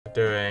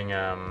doing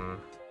the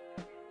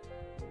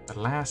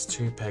last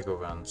two Peggle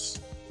runs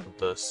of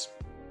this.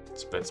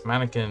 Space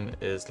Mannequin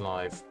is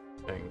live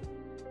doing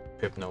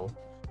Pibnal.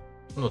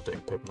 I'm not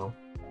doing Pibnal.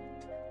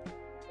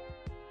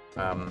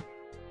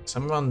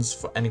 Some runs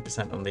for any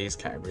percent on these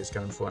categories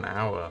going for an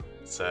hour,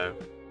 so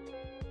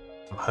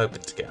I'm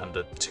hoping to get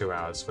under 2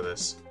 hours for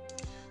this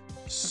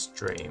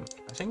stream.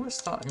 I think we're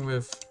starting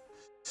with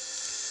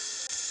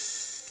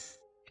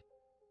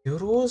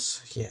Guild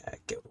Wars? Yeah,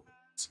 Guild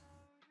Wars.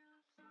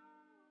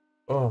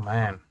 Oh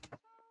man.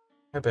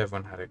 Hope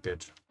everyone had a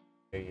good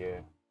New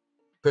Year.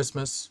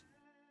 Christmas.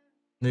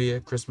 New Year,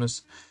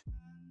 Christmas.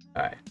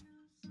 Alright.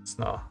 Let's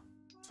not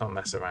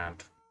mess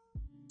around.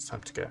 It's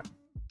time to go.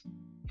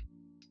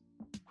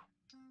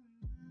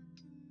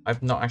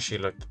 I've not actually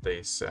looked at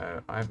these,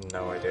 so I have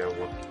no idea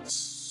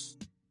what's...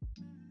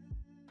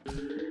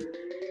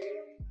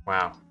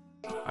 Wow.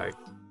 I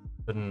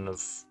couldn't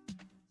have...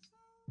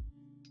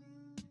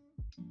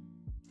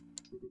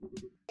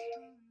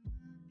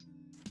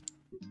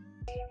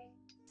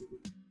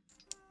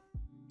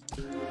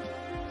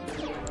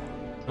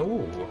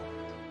 Ooh.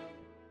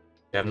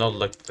 Yeah, I've not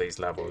looked at these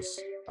levels.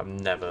 I've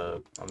not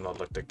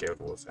looked at Guild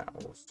Wars at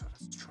all, so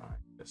let's try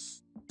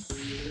this.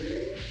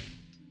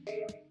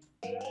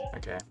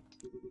 Okay.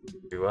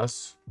 Do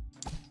us.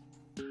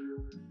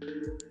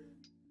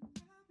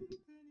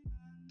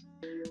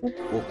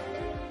 Ooh.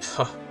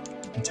 Huh.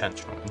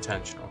 Intentional.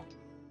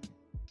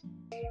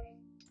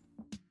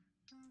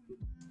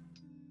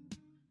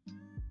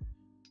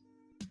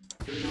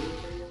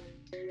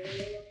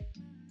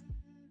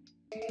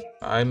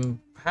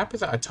 I'm happy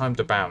that I timed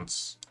the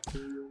bounce.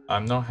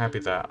 I'm not happy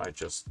that I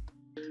just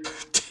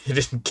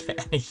didn't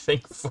get anything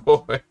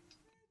for it.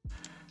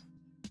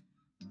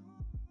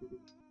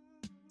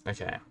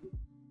 Okay.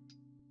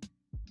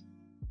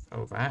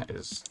 Oh, that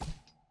is...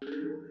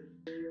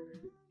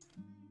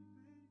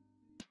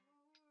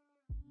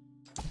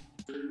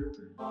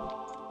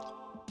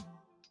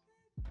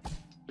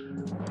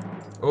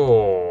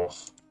 Oh.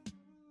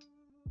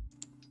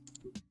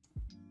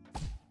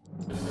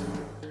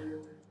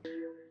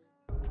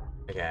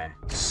 Okay,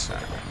 so...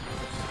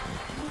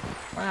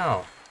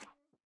 Wow.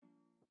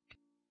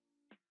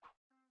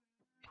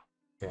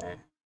 Okay.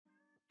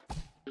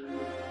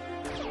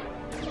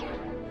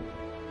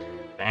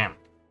 Damn.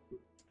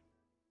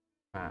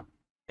 Wow.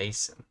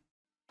 Asen.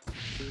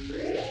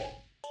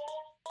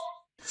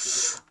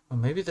 Well,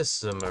 maybe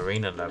this is a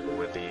marina level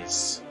with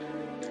these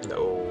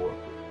little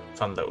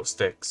fun little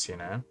sticks, you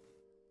know?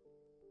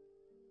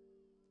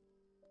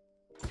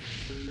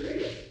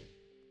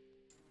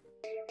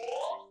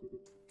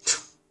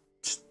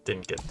 Just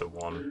didn't get the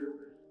one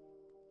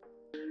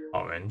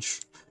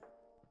orange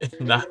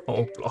in that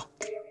whole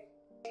block.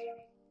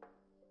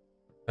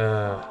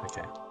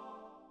 Okay.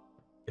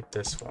 Get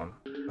this one.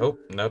 Oh,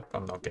 nope,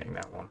 I'm not getting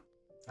that one.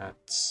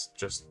 That's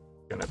just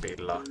gonna be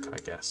luck, I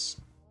guess.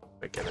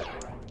 I get it.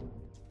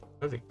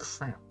 Holy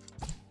crap.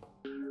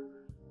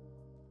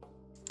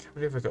 Can't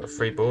believe I got a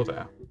free ball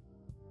there.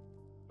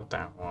 Got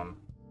that one.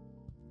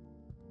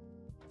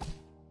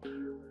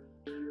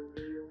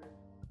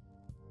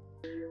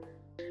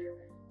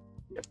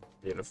 Yep,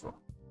 beautiful.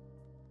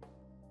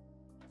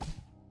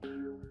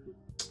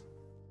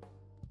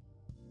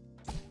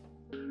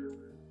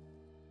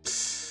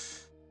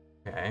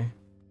 Okay.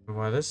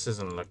 Well, this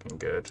isn't looking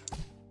good.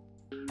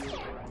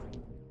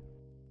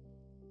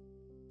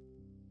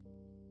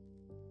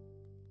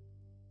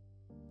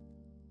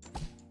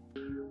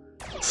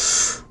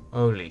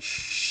 Holy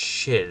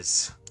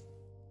shiz.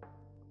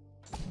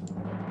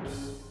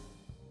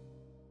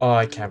 Oh,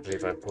 I can't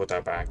believe I pulled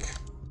that back.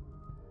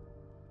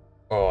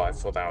 Oh, I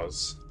thought that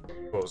was...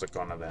 What was a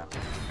goner there?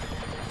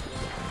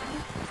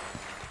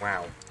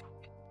 Wow.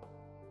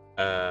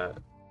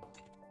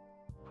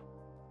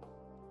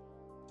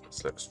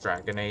 This looks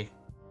dragony.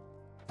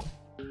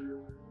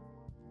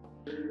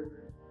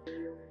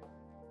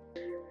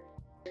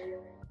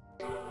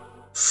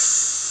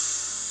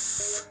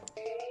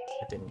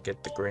 I didn't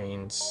get the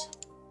greens.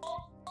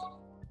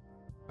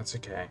 That's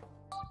okay.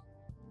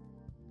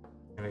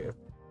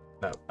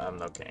 No, I'm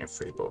not getting a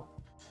free ball.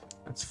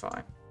 That's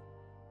fine.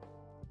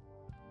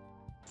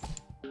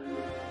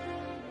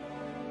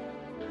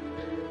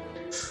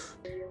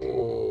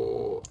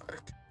 Oh,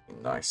 okay,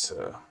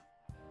 nicer.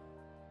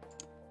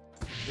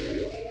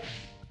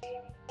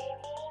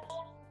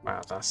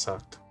 Wow, that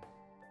sucked.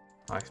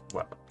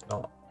 Well,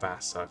 not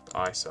that sucked.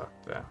 I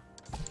sucked there.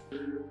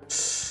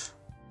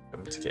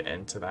 To get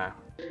into that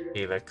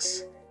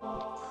helix.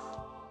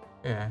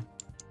 Yeah.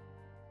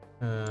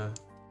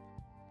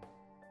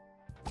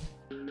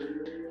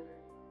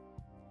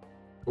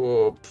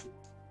 Whoop.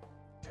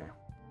 Okay.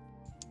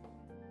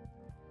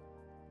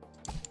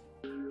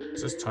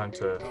 It's just time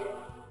to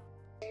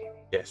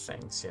get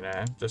things, you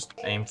know? Just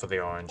aim for the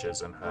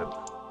oranges and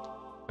hope.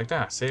 Like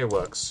that. See, it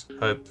works.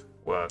 Hope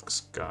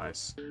works,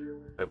 guys.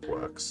 Hope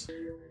works.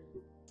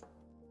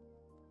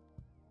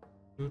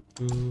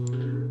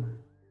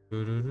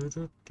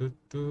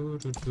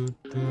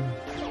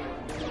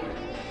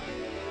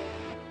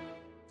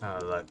 Oh,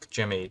 look,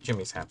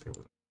 Jimmy's happy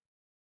with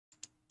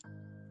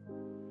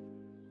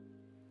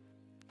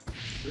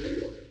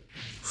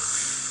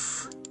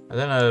I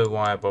don't know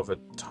why I bothered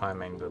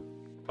timing the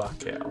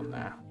bucket on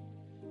there.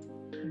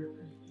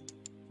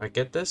 If I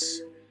get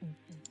this,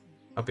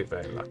 I'll be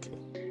very lucky.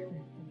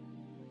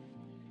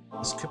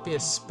 This could be a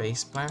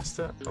space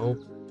blaster. Oh,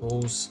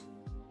 balls.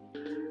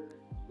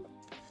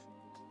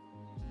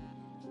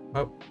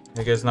 Oh,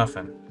 here goes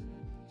nothing.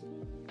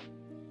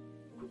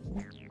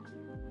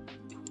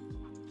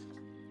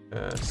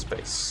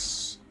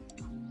 Space.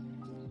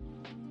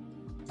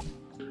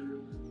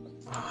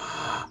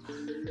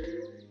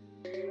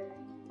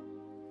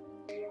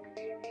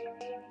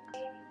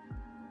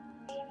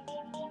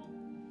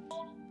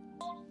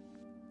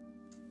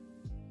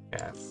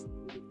 Yeah,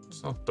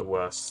 it's not the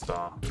worst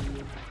star.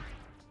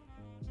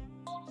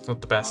 It's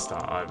not the best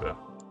star either.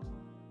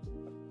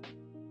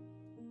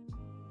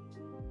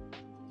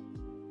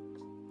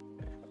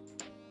 Okay.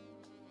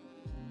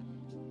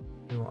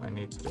 What I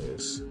need to do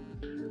is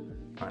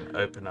try and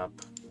open up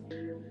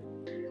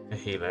a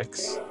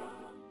helix.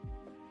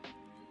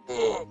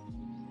 So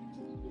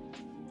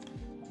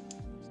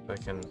I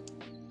can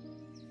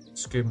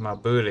scoop my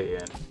bully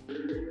in.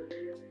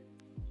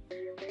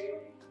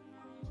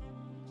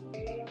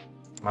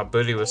 My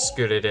bully was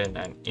scooted in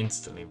and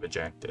instantly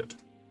rejected.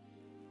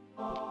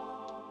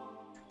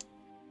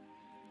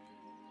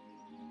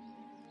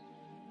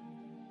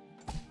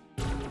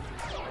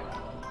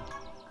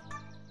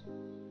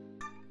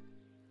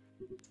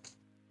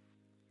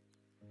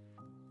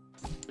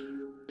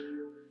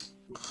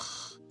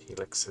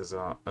 Helixes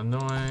are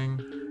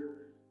annoying.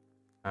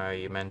 Are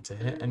you meant to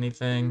hit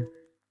anything?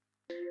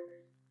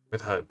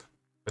 With hope.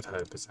 With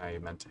hope is how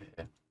you're meant to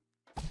hit.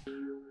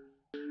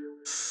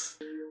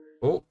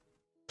 Oh.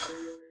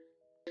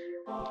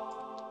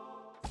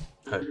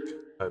 Hope.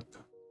 Hope.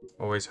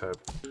 Always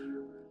hope.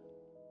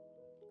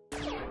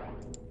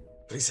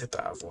 Please hit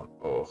that other one.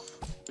 Oh.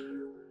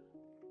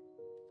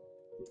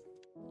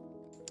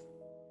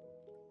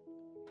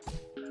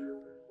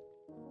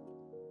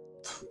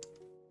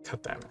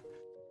 God damn it.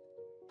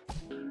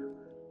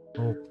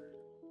 Oh.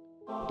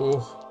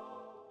 Oh.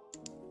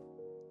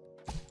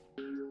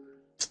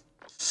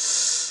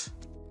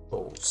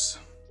 Balls.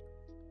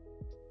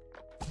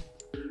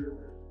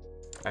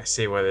 I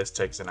see why this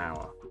takes an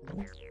hour.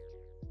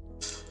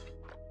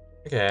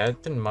 Okay, I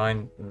didn't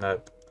mind.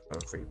 Nope.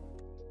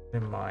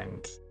 Didn't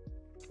mind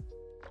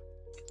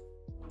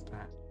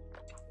that.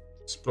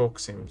 This block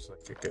seems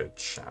like a good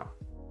shout.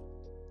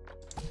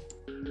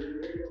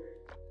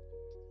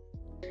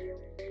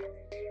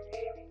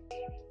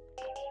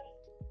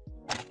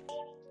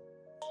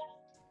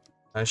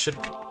 I should.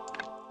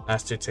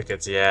 Last two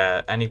tickets,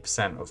 yeah. Any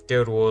percent of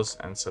Guild Wars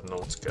and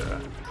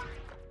Subnautica.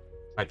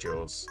 Hi,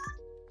 Jules.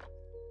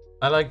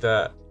 I like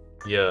that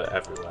you're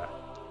everywhere.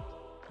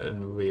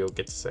 And we all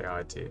get to say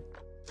hi to you.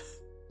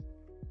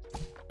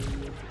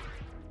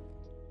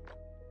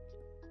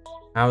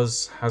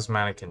 How's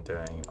Mannequin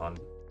doing on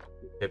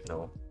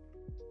Hypnol?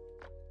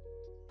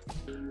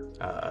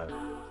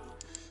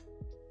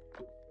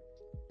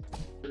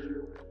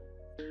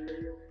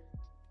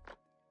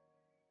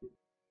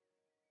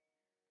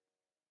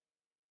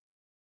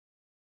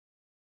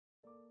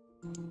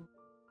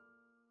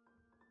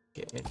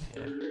 Get in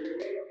here.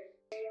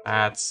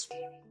 That's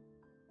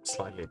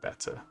slightly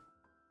better.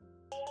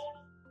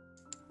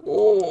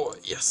 Oh,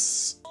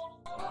 yes.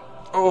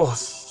 Oh,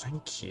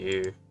 thank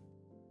you.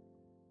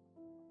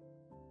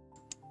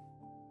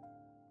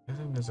 I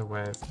think there's a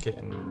way of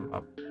getting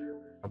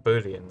a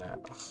booty in there.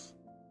 Ugh.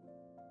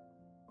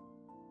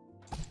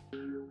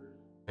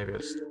 Maybe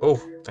it's...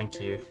 Oh, thank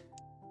you.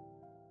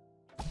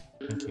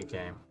 Thank you,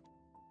 game.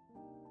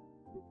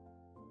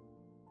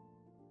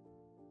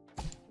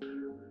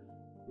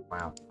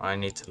 Wow, I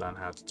need to learn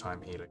how to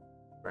time healing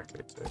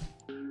correctly too.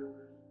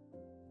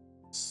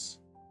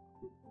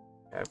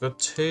 Yeah, I've got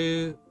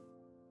 2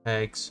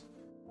 eggs,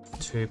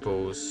 2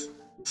 balls.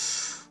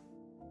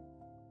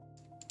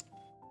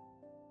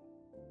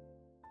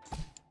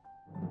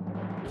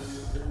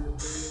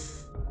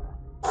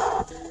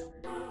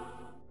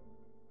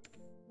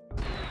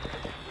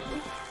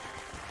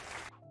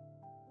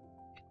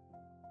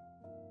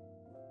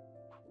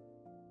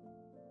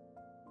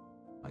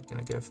 I'm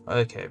gonna go.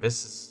 Okay,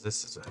 this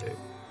is a hoop.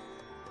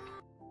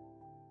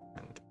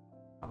 And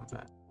I'm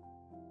there.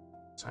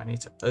 So I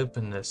need to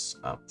open this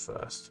up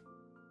first.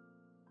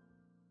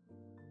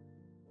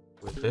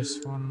 With this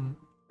one.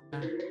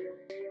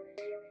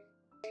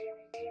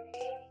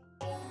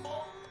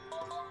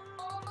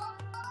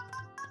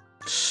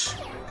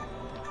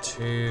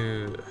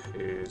 Two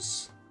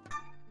who's.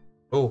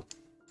 Oh,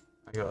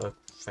 I got a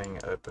thing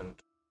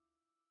opened.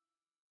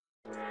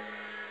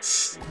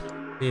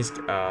 Please.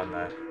 Oh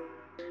no.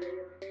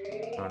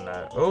 Oh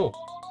no. Oh!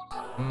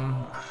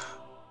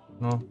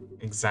 Not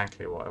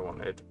exactly what I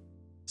wanted.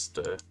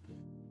 Stir.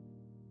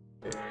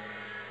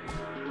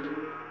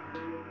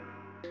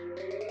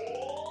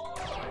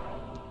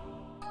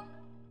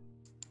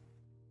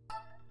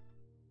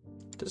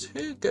 Does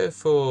who go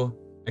for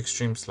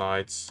extreme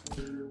slides?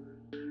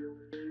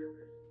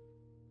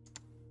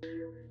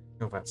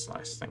 Oh, that's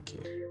nice, thank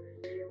you.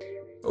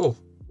 Oh!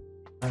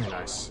 Very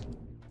nice.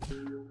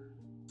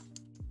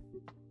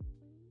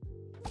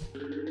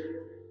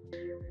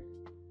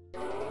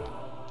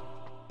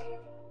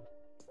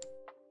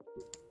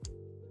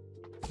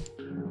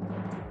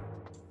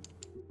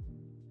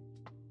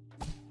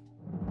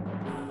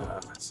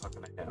 That's not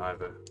gonna hit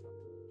either.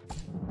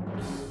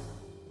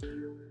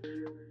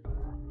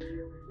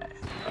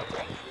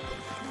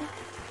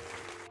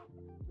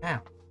 Yeah,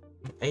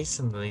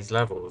 acing these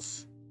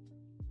levels.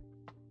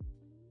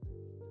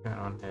 What's going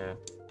on here?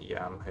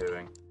 Yeah, I'm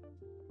hearing.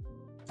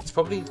 It's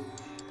probably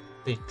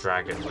the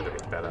dragon would have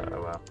been better.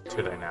 Oh well,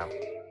 too late now.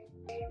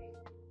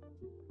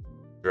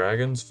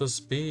 Dragons for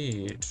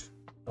speed,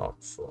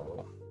 not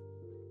for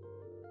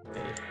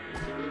me.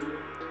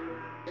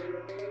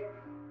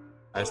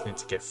 I just need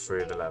to get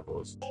through the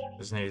levels. I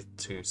just need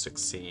to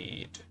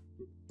succeed.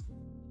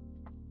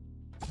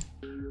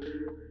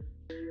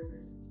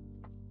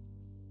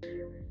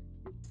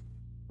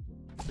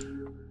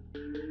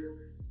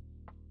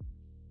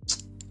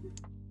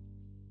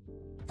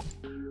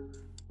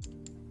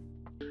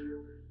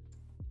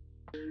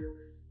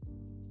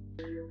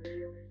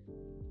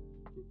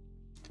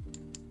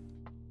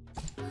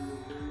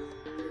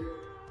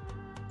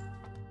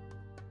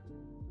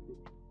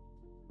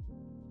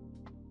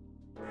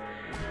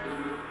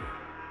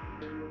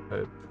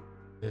 Hope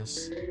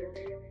this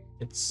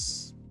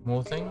it's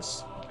more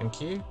things. Thank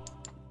you.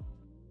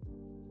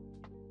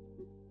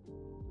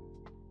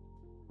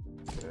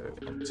 Go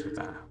into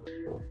that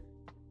level.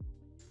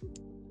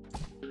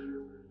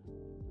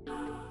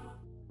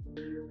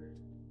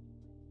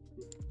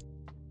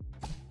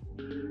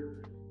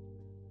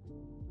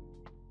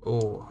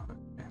 Oh,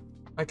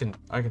 okay.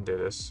 I can do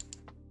this.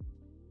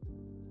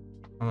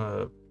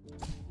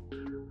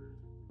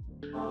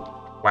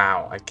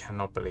 Wow, I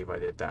cannot believe I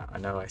did that. I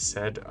know I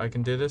said I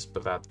can do this,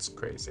 but that's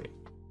crazy.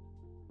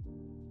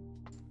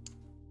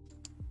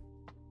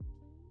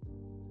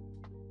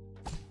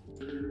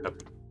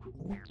 Nope.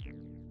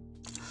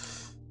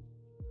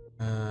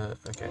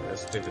 Okay,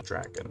 let's do the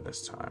dragon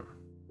this time.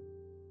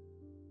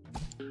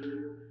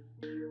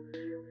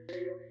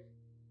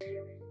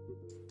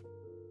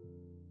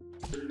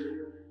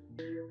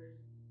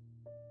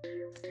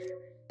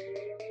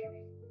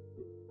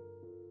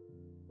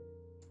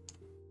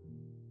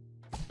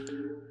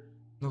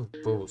 Oh,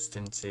 balls,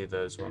 didn't see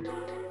those ones.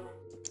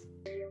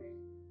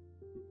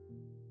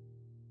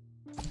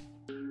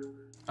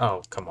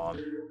 Oh, come on.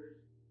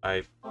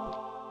 I'm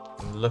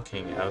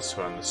looking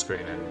elsewhere on the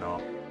screen and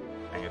not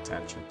paying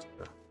attention to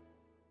the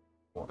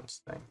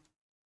ones thing.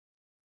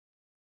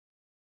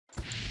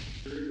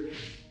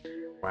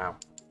 Wow,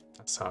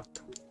 that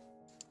sucked.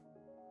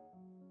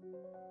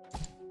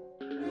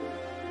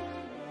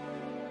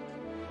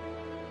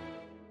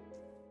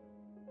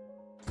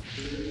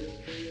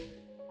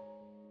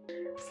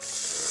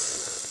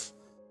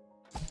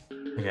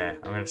 Okay,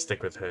 I'm gonna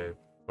stick with her,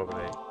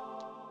 probably.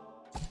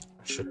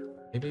 I should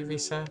maybe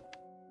reset?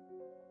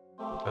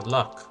 But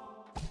luck.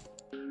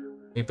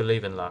 We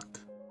believe in luck.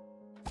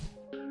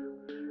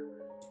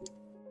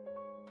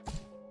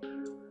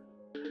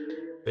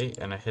 See,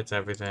 and I hit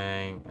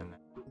everything, and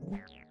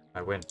then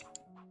I win.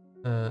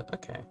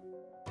 Okay.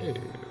 Ooh.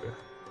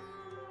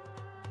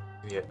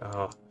 Yeah,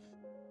 oh.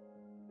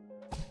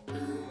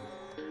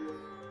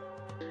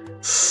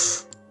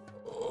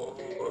 Oh,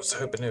 I was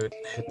hoping it would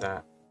hit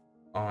that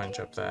orange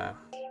up there.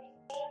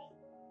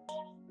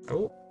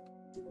 Oh,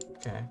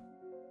 okay.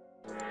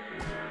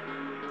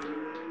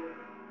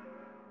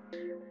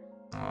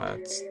 Oh,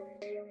 let's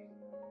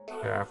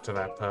go after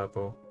that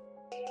purple.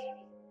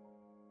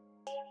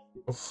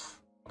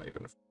 Oof, not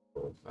even a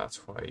four. That's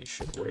why you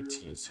should wait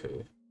to use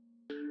her.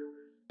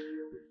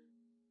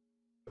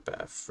 A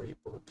better free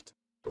ball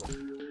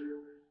potential.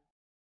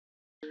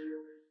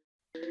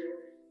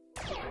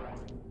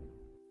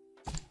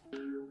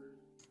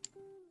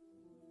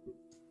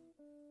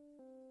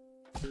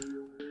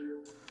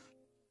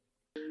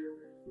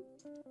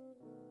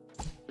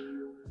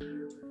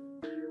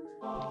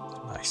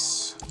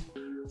 Nice.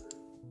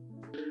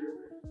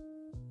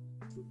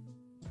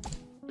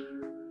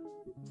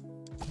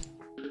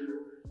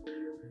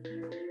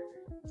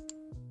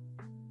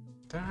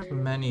 Don't have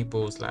many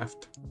balls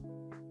left.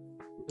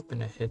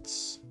 Hoping it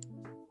hits.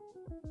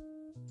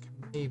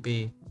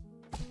 Maybe.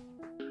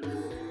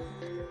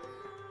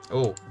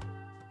 Oh,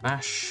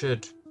 that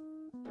should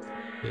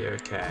be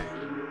okay.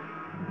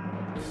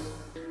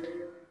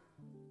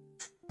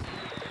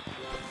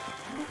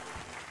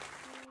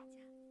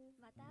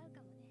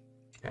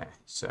 Okay,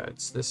 so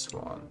it's this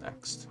one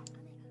next.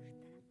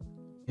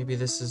 Maybe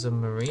this is a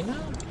marina?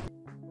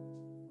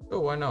 Oh,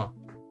 why not?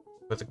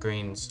 But the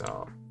greens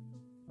are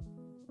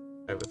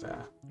over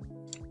there.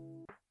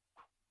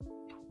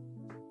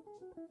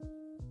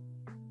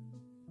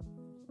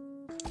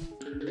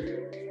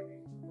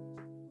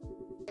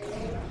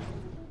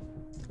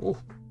 Ooh.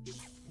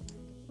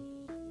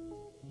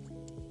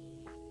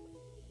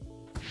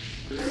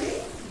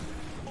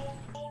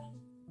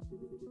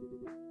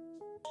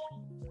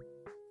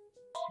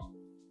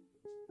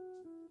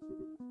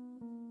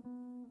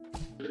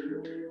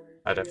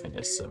 I don't think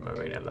it's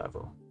submarine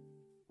level.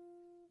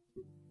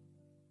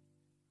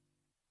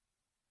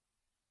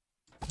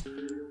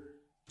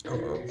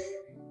 Oh.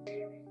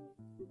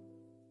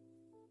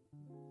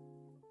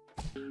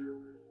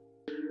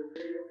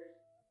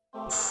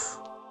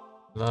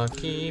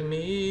 Lucky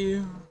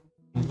me.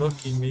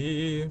 Lucky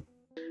me.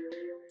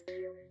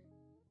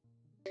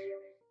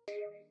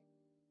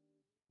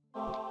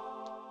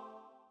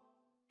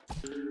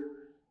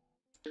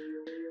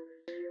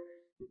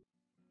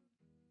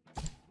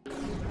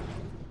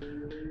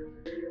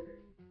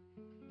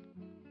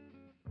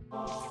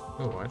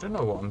 Oh, I don't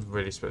know what I'm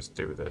really supposed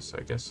to do with this.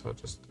 I guess I'll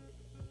just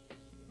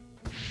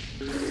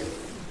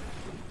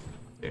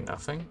do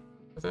nothing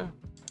with it.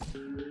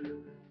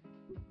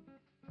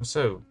 I'm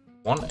so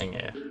wanting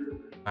it.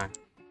 Ah.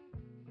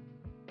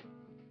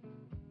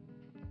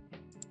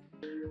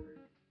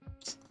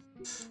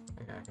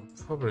 Okay, I can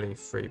probably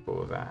free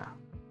ball that.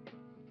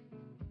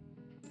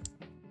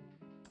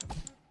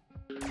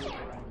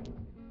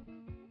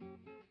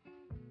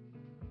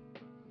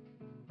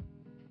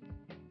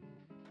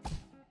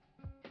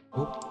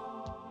 Oop.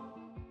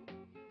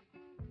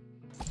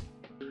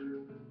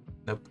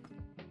 Nope.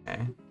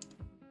 Okay.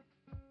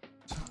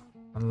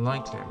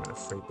 Unlikely I'm gonna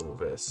free ball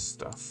this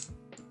stuff.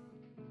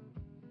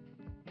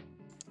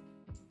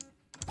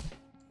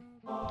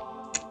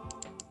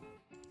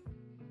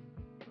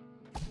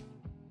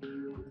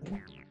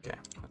 Okay,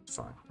 that's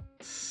fine.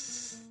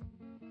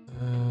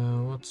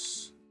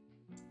 What's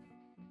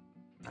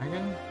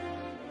Dragon?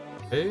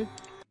 Who?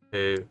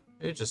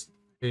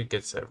 Who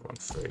gets everyone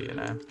free, you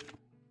know?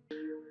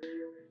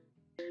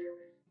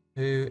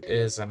 Who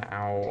is an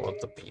owl of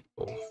the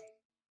people?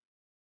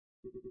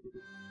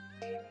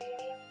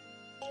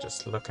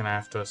 Just looking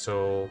after us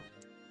all.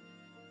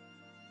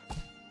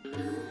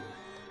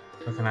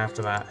 Looking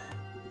after that,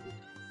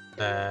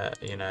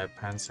 you know,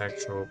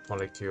 pansexual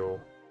polycule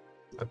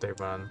that they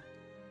run.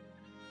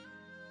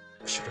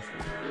 I should have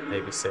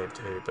maybe saved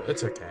who, but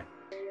it's okay.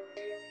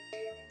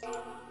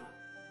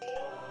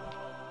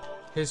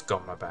 Who's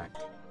got my back?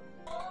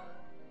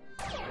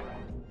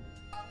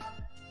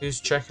 Who's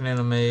checking in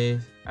on me,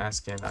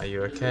 asking, are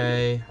you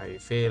okay? How are you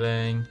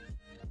feeling?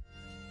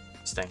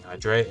 Staying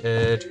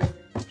hydrated?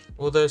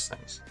 All those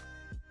things.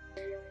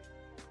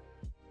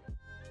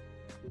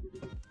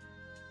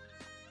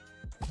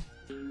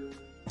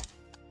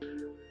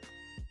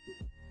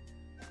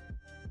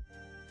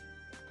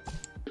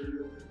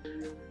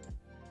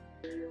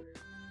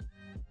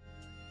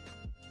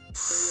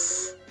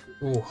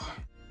 Ooh.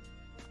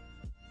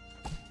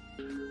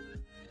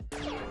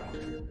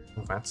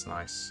 Oh, that's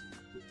nice.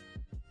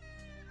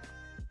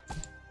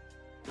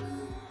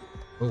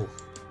 Ooh,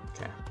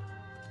 okay.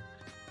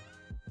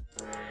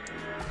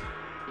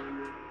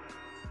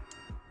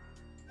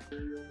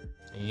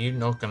 Are you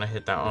not gonna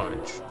hit that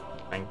orange?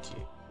 Thank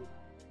you.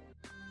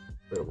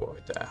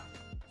 Reward there.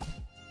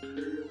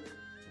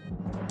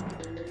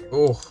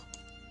 Oh.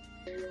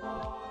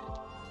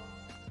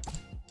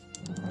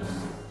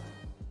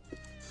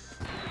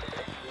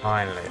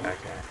 Finally,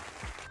 okay.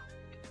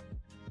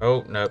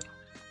 Oh, nope.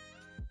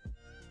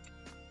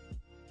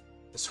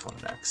 This one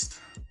next.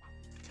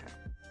 Okay,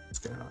 what's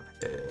going on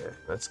here?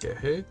 Let's get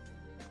who?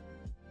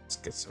 Let's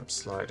get some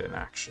slide-in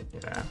action,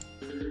 you know.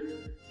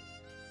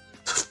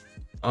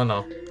 Oh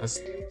no, let's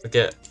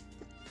forget.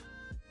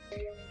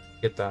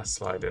 Get that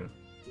slide-in.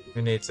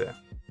 Who needs it?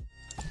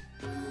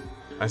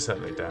 I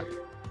certainly don't.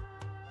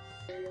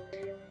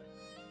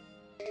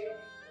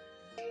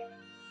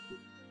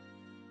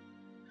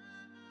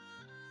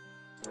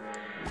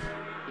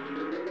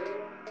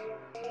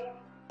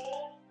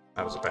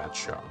 That was a bad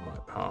shot on my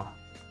part.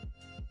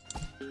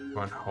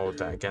 Won't hold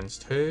that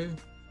against who?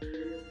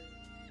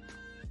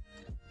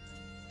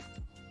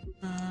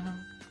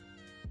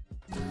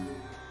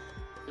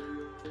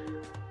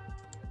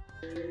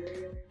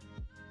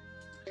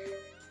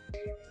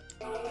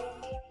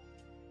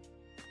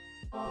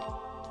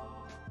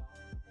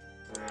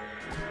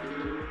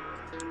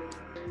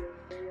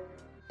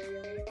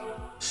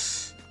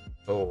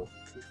 Oh,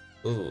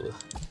 ooh,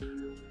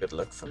 good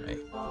luck for me.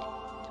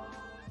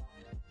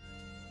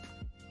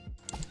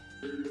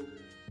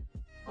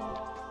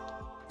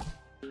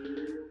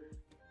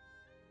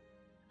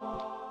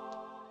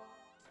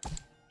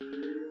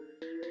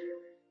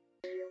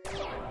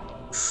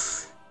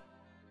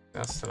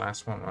 That's the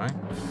last one, right?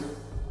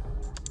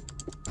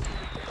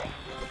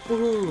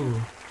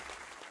 Woohoo!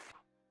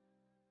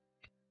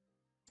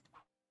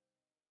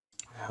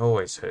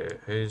 Always who?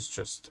 Who's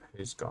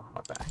got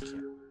my back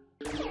here?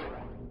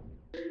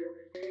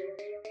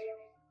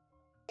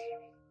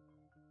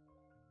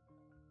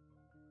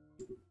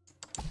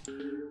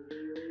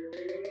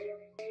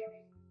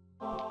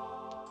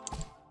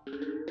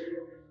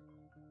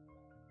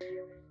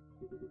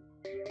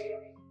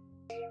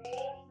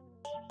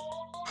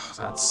 Oh,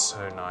 that's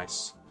so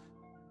nice.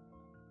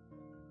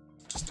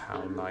 Just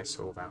how nice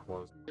all that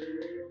was.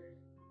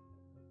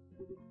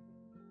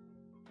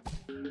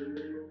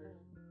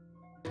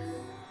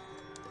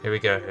 Here we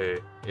go, who?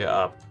 You're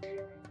up.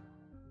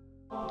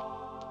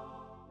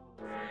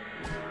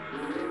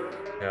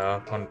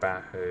 Yeah, on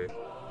Bahu.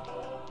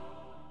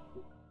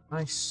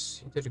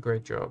 Nice. You did a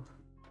great job.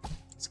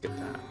 Let's get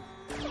that.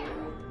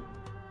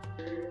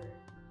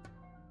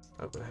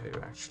 Over who,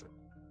 actually.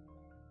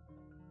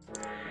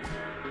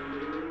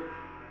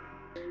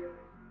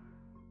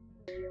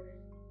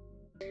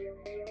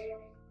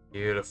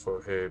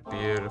 Beautiful who,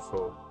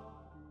 beautiful.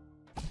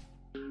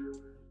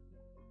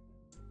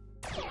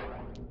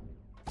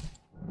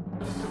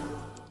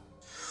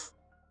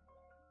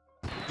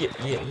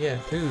 Yeah,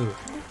 who?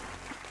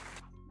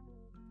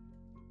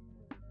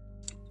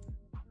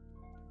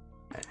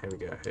 Right, here we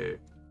go, who?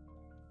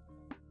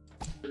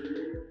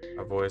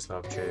 I've always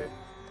loved you.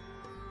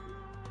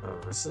 Oh,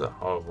 this is a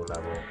horrible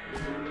level.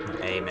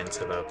 Aim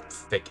into the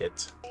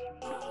thicket.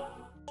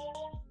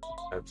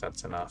 Hope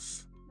that's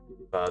enough.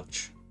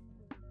 Fudge.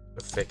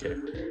 The thicket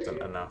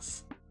wasn't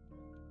enough.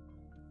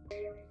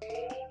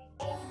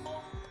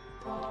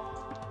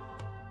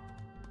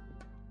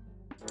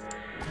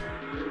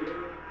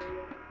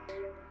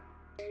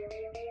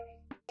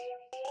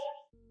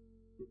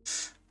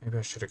 Maybe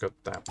I should have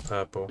got that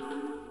purple.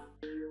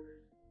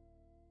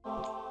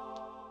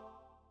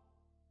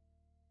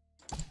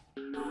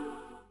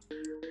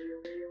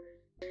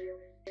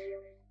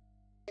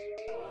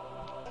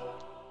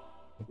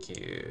 Thank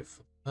you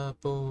for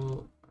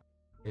purple.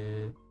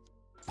 Yeah.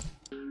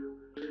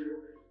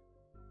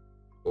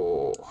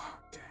 Oh,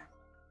 okay.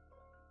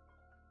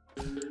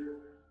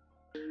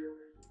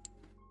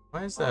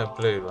 Why is there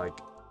blue? Like,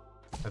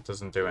 that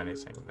doesn't do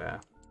anything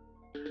there.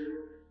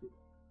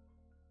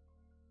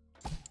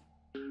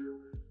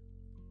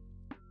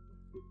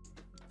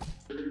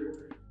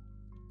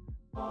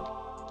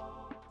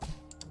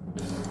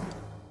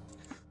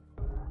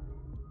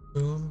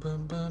 Boom,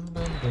 boom, boom,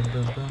 boom, boom,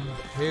 boom, boom.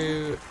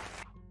 Who?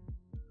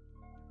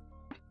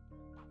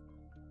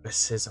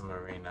 This is a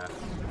marina.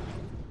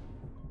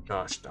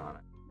 Gosh darn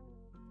it.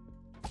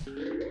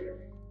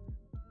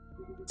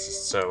 This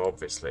is so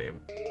obviously a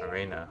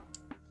marina.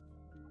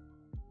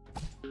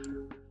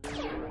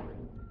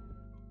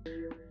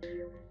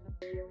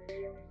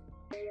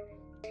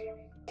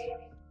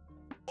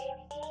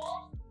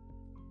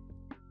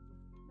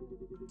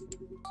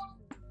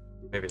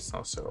 Maybe it's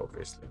not so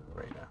obviously a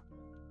marina.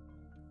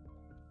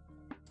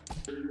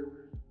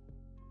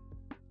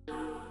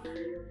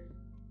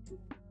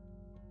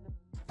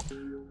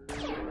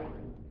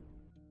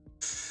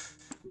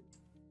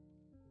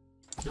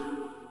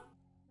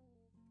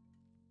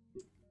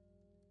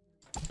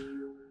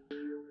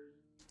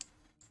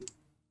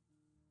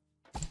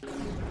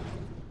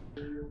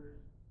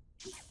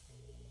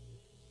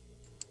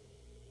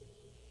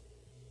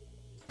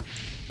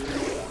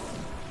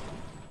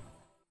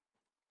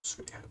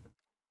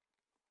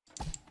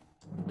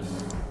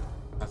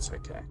 That's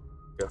okay.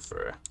 Go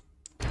for it.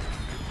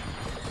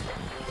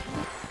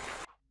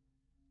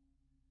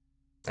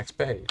 Next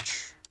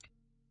page.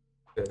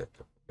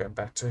 Going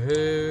back to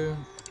who?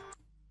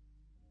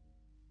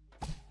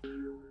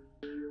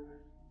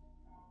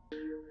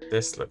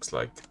 This looks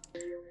like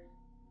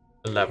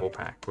a level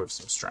pack with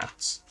some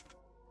strats.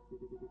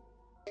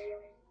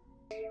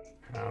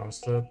 How's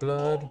the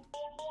blood?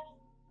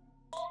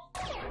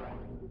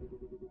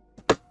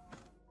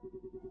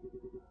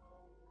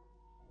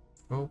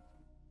 Oh.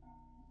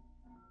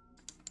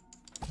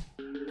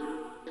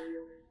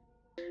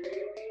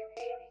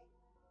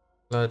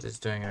 Blood is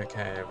doing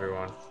okay,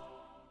 everyone.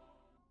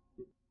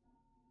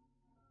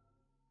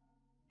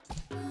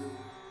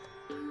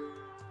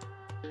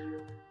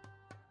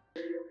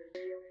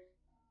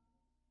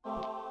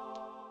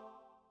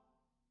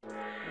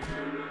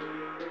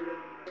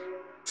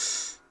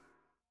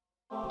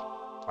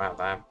 Wow,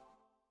 that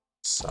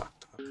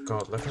sucked. Oh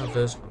God, look at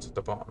those ones at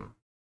the bottom.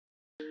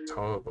 It's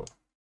horrible.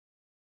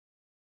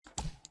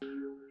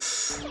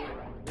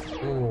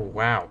 Oh,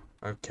 wow.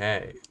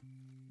 Okay.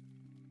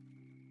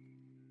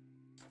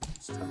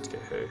 It's time to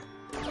get who.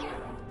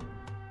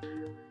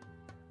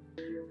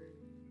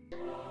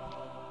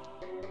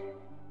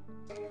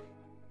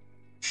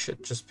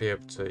 Should just be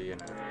able to, you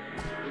know.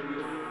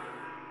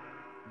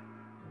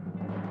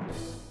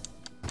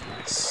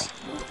 Nice.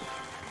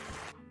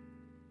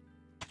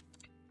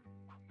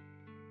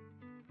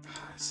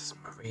 This is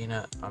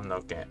Marina. I'm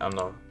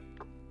not.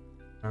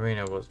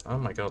 Marina was. Oh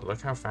my God!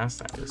 Look how fast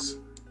that is.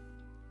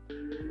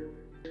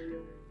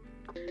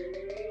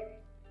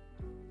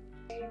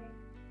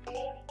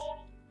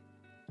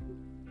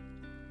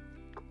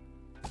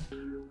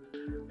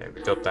 Okay,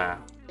 we got that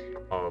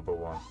horrible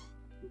one.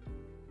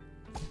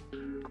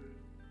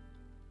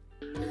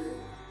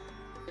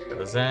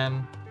 Got a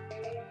Zen.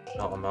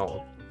 Not a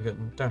multi. We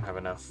don't have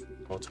enough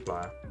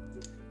multiplier.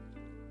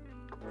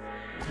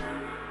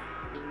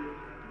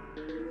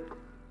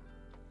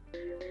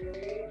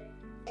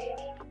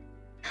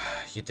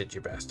 You did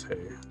your best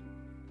too.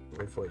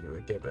 Before you were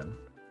given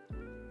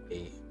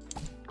E.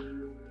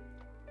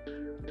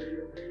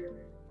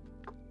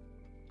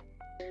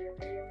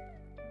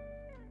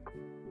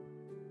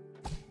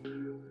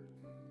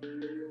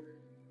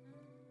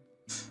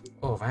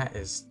 Oh, that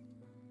is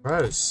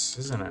gross,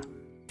 isn't it?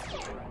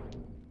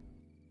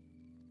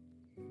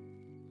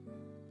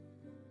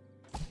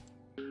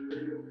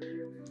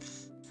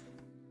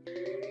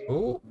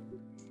 Ooh.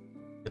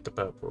 Hit the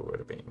purple would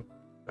have been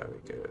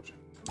very good.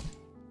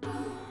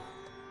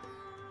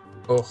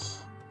 Oh.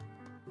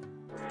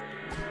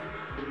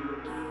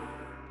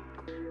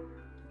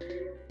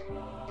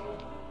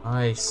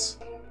 Nice.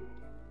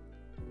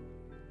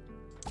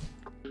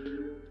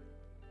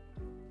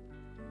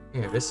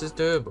 Yeah, this is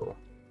doable.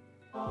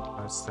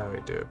 That's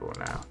very doable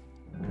now.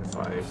 If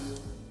I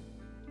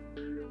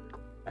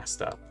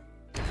messed up.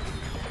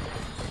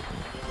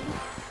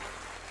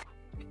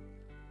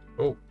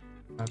 Oh,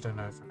 I don't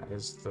know if that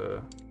is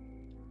the...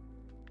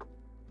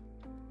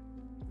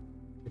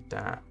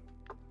 that.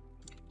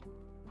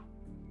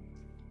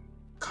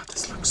 God,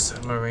 this looks so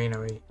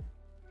marinery.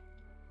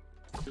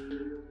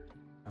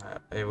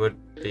 It would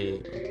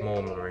be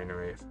more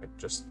marinery if I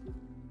just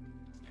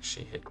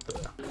actually hit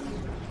the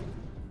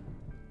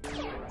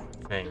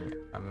thing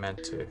I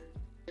meant to.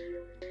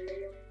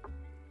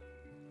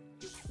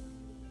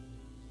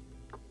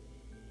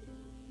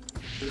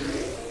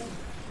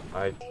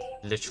 I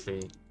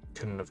literally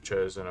couldn't have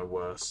chosen a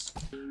worse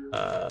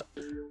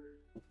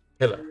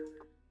pillar.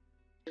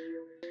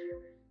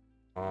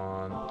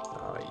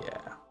 Oh yeah.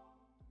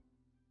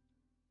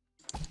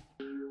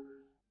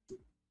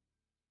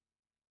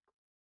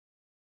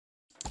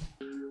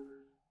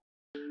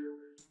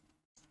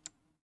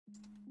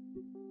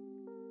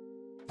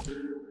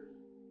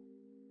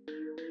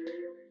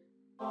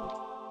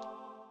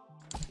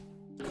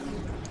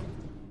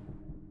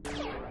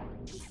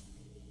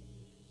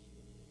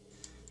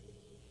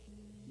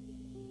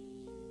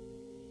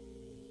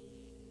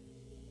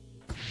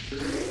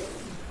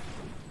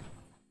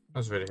 I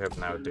was really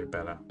hoping I would do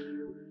better.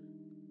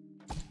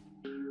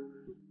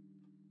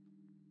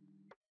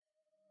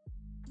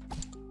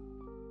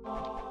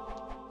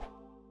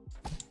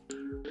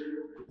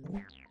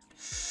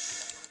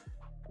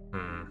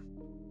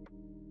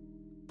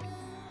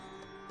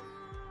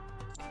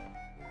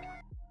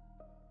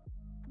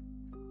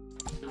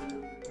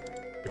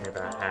 Give me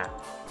that hat.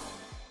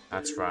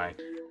 That's right.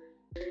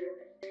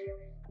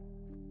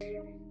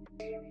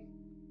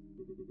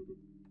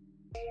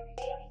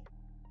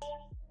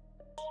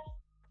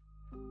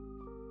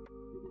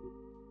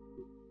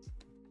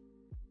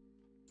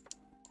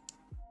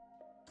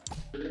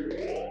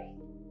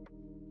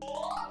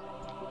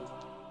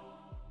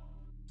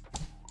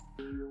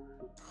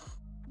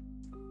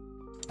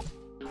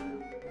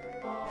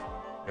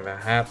 Give me a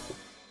hat.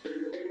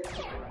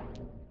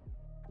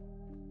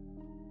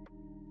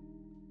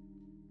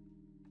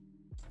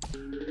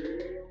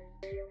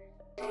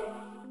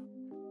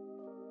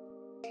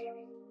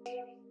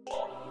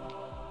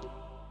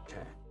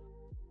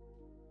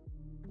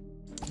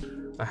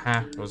 The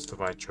hat was the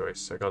right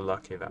choice. I got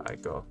lucky that I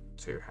got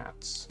 2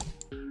 hats.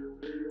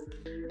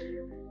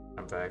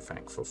 I'm very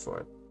thankful for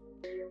it.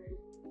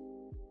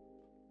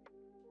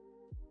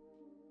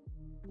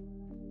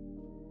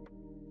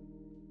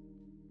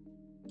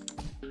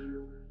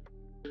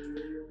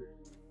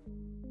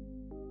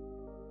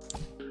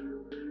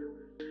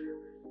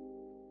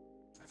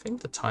 I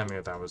think the timing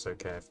of that was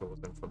okay if it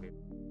wasn't for the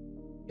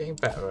getting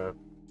better at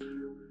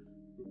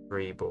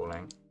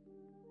re-balling.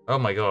 Oh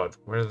my god,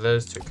 where did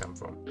those 2 come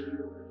from?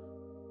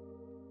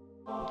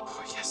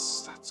 Oh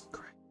yes, that's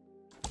great.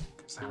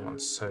 Because that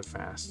one's so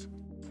fast.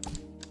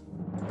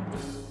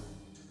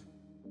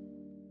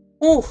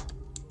 Ooh!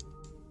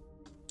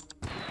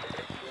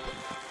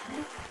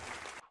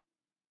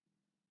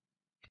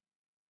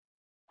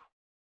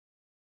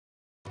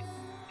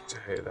 To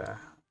who there?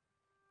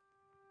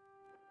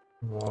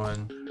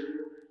 1.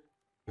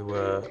 You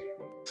were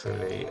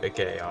truly a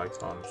gay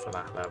icon for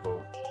that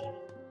level.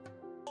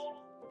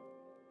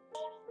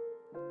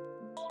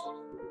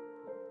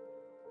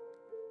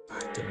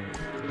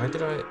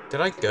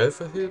 Did I go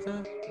for who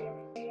there?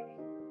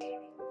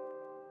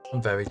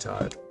 I'm very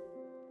tired.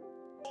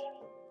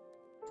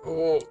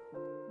 Oh,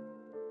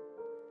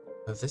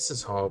 this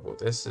is horrible.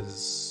 This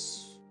is...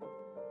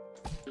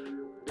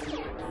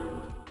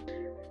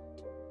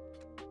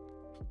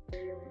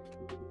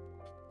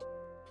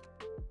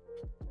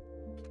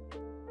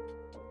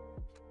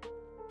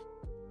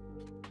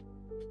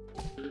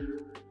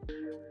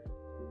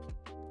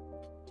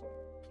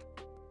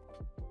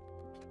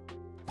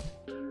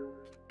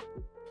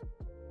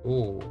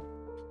 Ooh.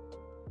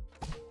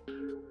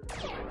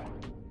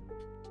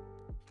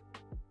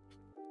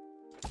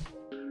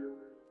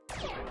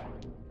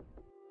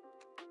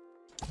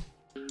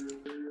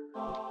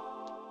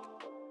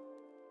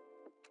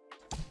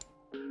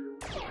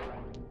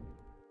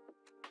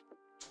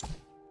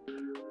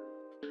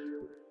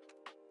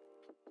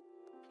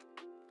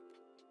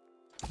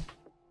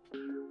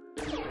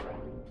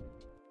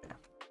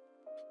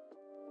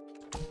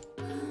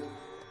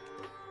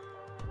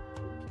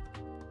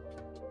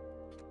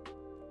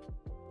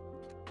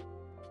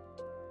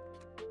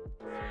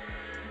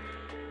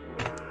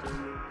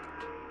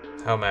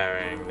 How am I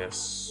marrying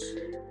this?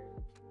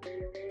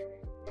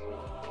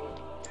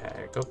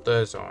 Okay, got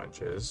those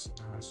oranges.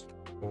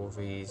 All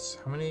these.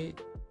 How many?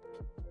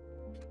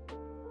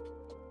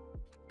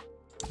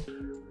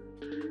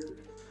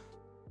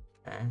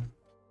 Okay.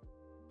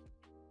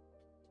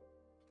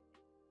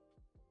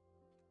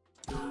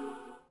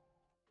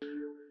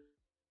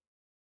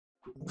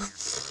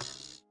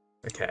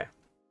 Okay.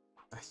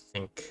 I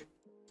think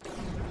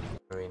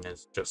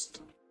Arena's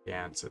just the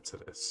answer to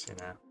this, you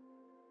know.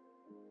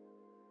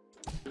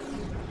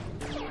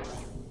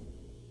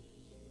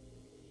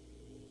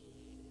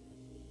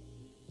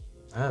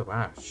 Oh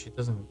wow, she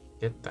doesn't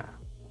get that.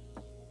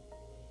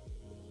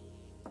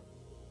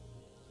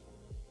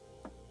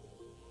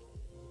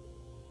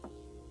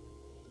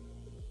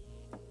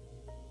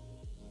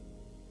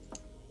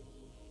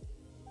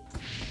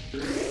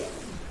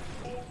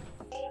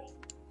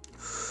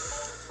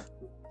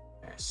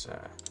 Okay, so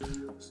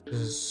this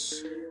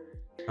is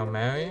how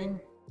marrying.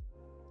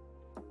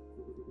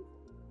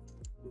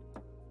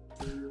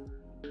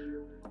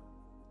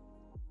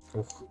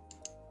 Ooh.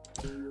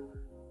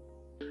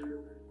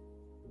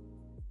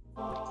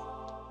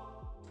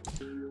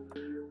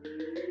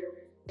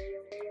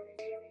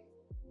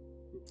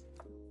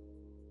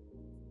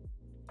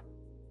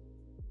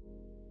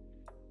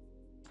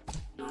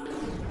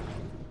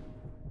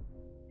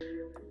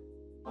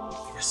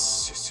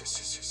 Yes, yes, yes,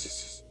 yes, yes, yes.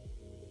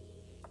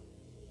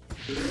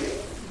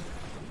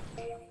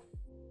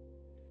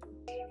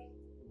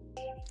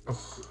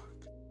 Oh.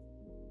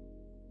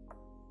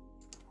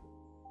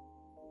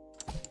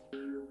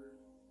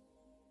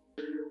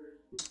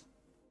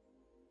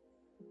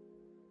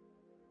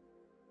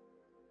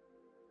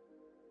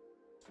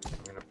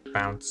 I'm gonna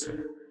bounce it.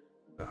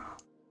 Oh.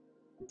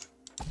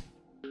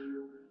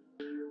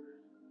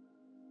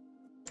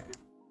 Okay.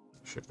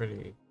 Should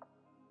really.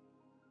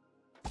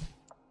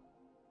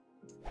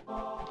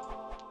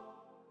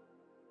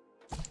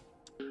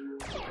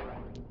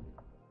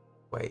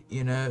 Wait,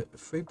 you know,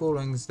 free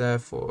balling's there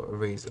for a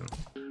reason.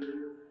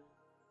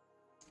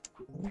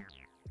 Okay.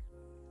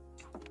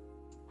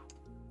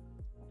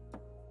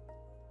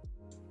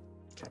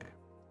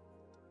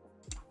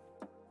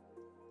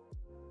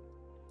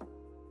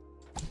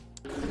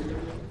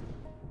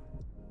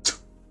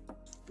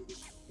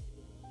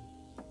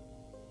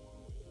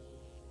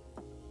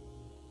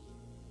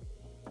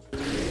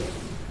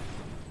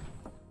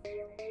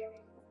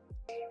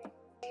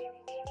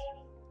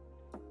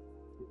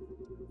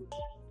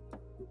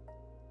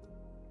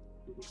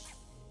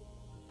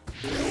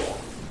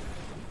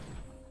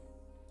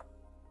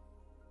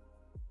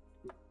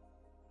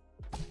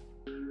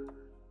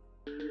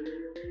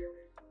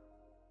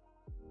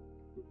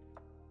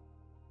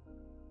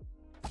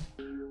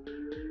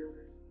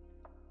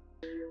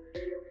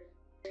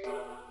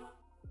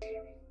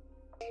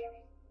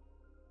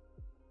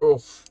 Oh,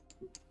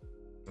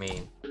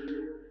 mean.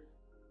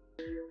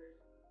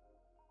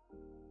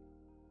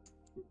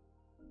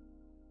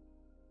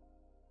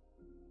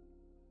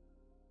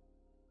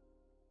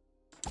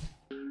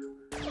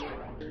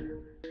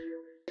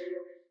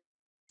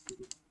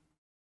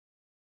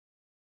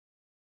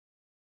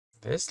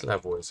 This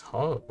level is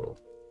horrible.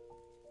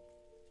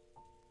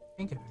 I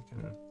think I can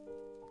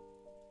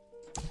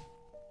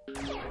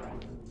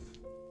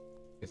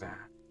do that.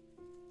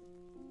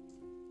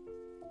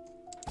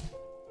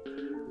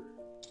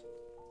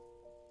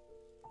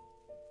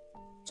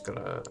 Just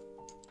gotta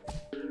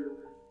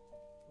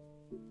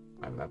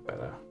find that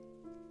better.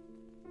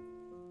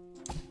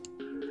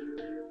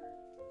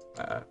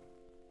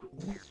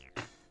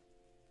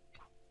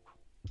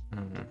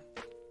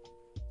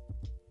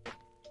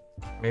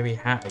 Maybe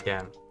hat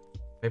again.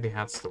 Maybe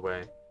hat's the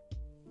way.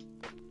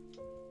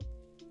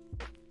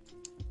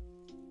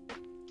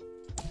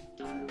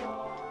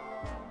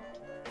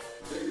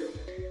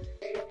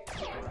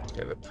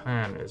 Okay, the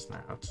plan is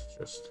now to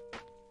just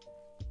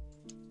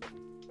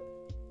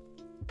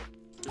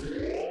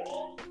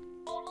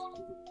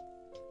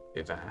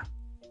do that.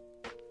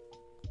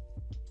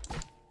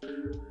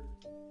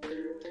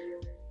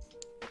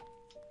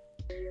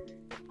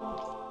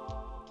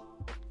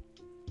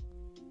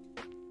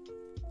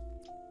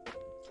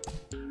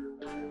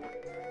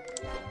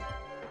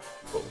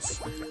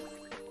 Balls. Okay.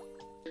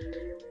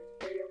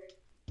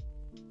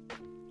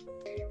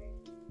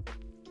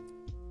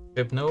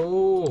 Bib,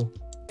 no!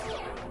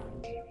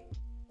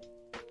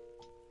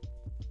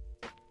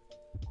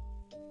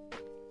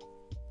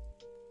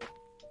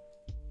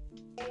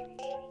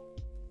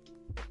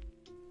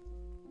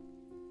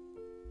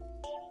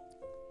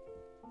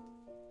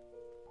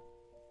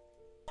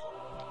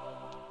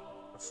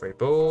 A free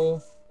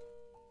ball.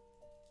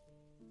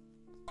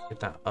 Get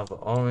that other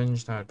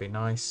orange, that would be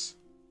nice.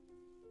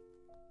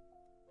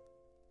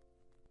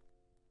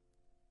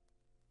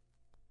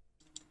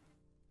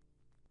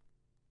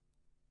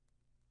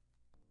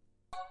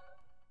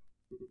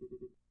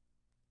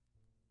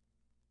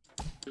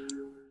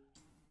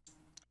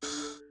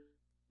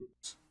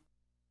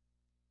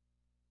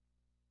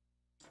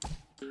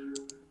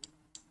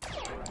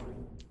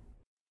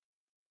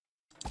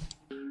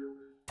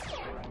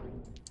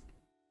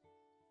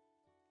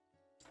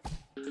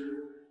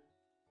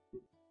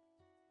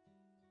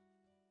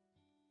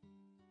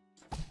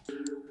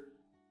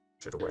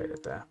 Should have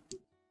waited there.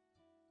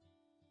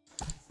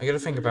 I gotta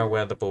think about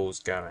where the ball's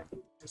going,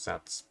 because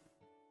that's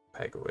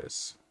Peggle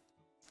is.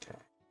 Okay.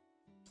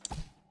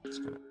 It's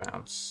gonna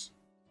bounce.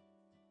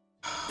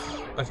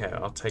 Okay,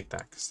 I'll take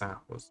that, because that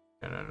was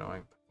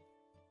annoying.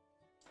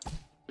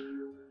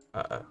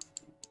 Uh-oh.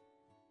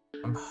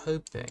 I'm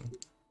hoping.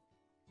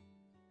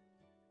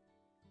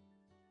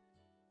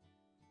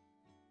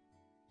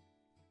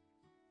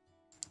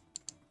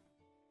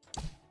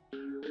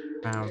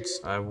 Bounce.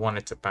 I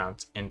wanted to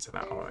bounce into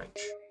that orange.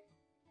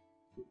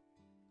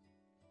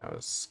 That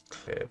was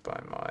cleared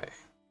by my...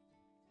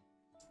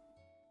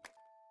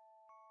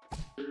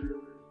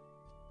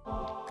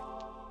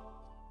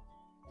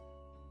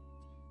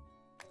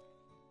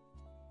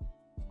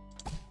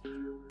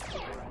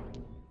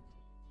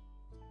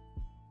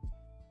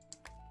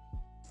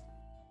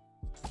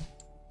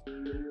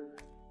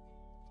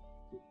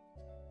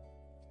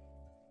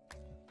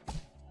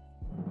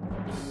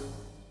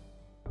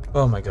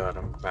 Oh my god,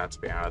 I'm glad to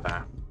be out of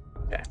that.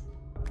 Okay.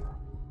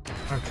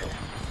 Okay.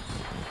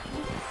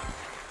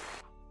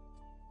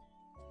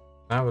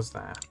 That was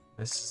that.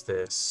 This is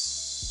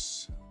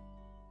this.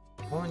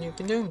 Oh, and you've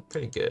been doing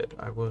pretty good,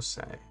 I will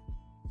say.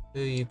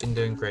 You've been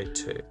doing great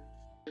too.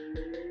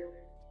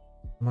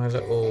 My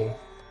little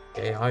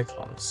gay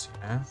icons,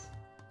 you know?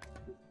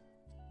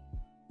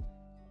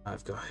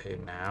 I've got who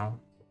now?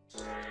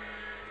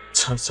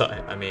 So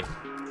sorry, I mean...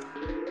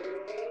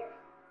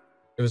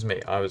 It was me,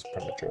 I was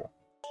premature.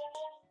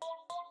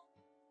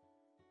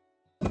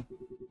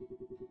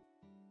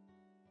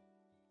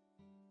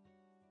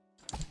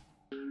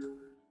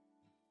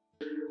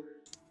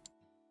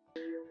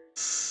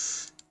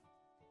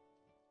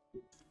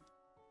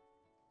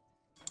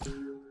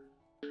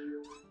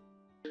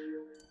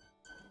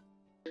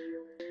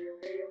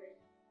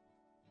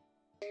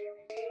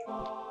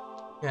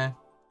 Yeah,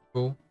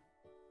 cool.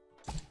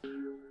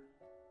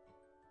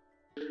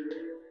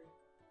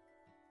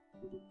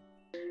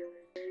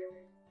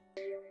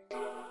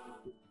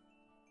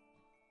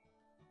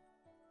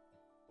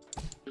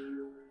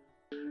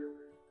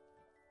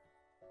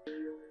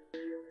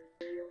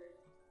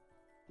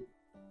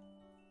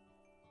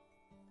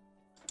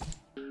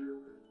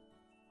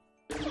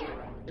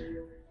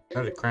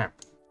 Holy crap.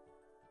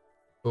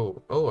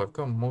 Cool. Oh, I've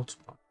got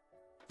multiple.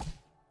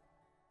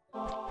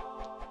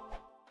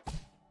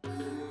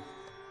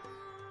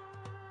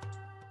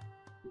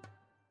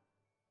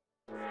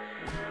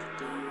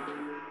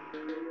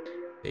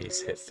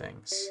 These hit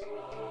things.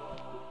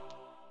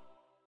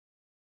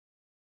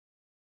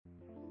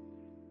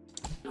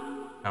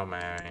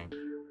 Helmering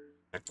in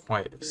a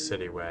quite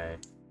silly way.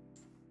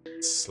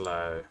 It's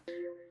slow.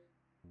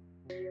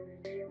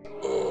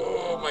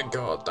 Oh my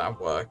god, that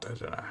worked. I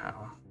don't know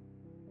how.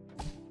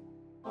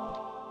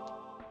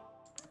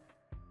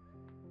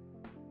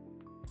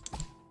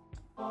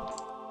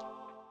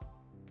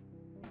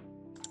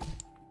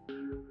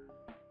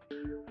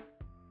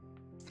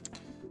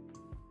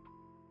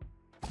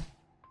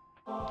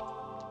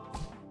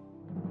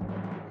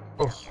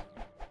 Oh.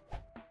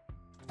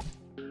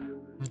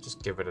 Let me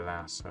just give it an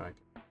ass so I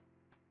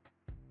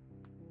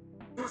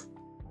can...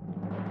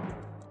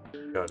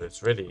 God,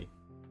 it's really...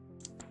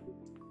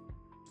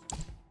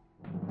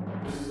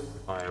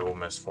 I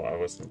almost thought I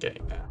wasn't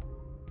getting there.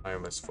 I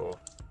almost thought.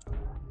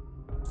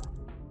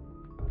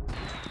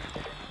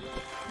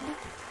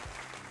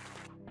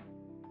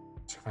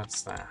 So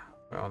that's that.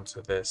 We're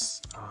onto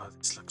this. Oh,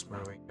 this looks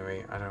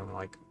marine-y. I don't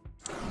like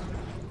the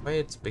way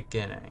it's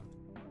beginning.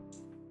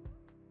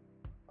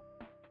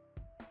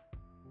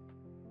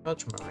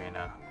 Judge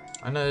Marina.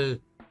 I know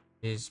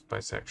he's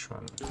bisexual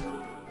and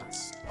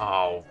that's...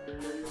 Oh.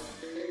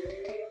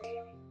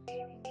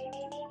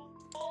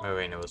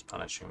 Marina was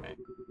punishing me.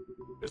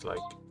 He was like,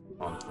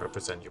 "On,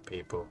 represent your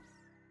people."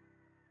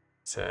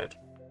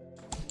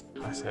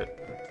 I said,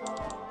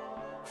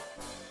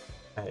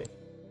 hey.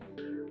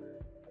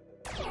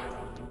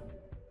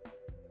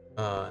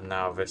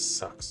 Now this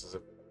sucks as a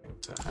thing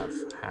to have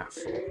half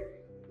full.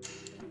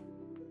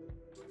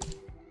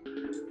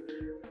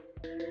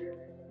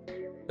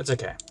 It's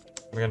okay.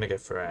 We're gonna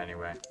get through it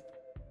anyway.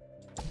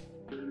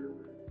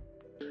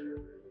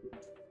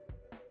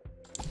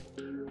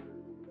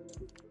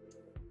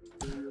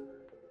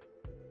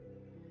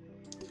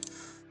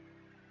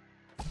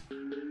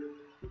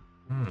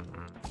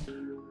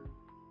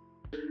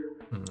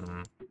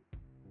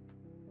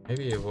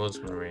 Maybe it was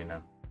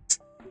Marina.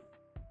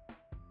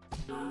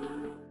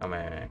 Oh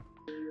man.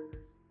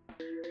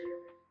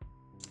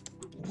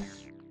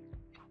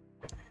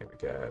 Okay, here we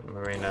go.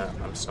 Marina,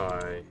 I'm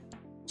sorry.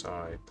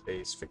 Sorry,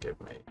 please forgive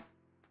me.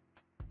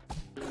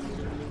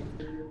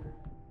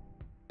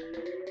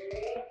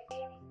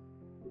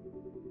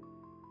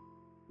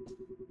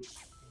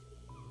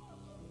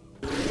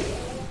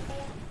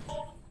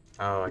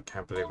 Oh, I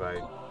can't believe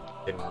I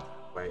didn't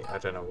wait. I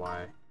don't know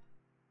why.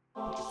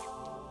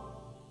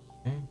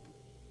 Okay.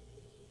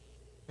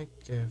 Thank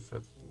you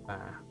for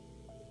that.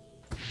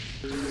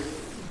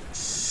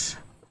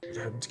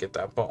 Hoping to get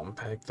that bottom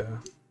peg though.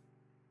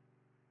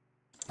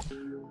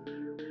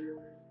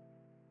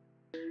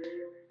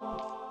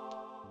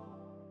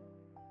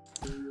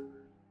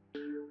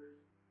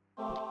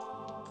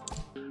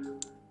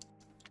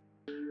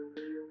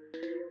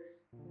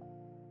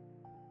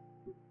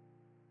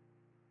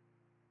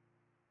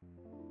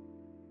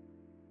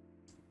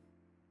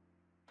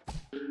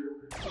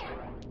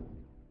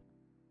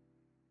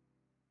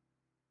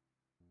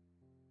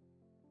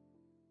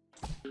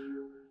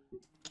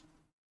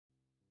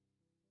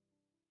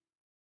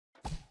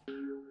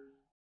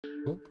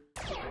 Ooh.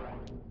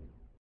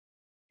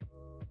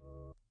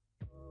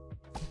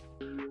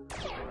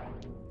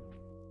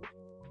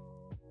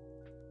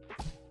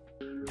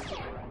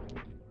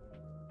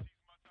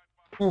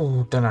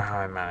 Ooh, don't know how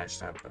I managed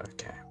that, but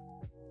okay.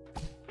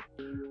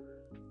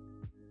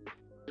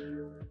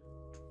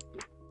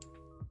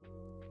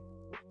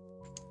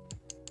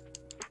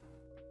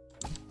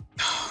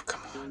 Oh,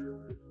 come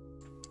on.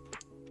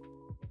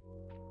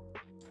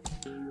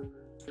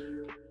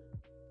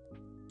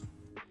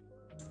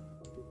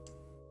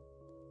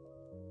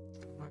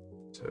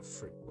 To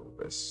free all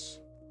this.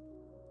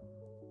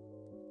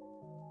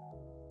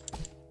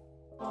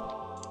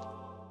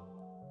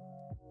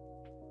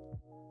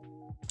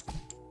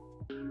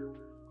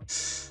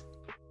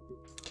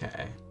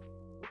 Okay.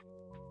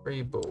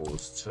 3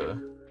 balls to...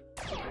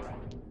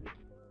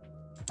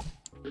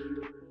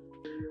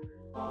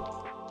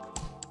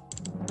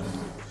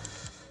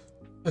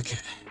 Okay.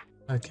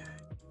 Okay.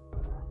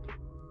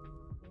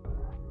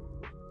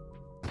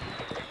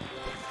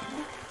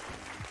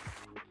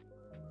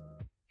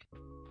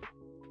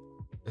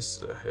 This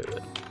is a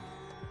hooin.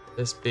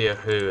 This be a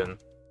hooin.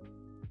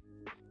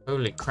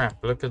 Holy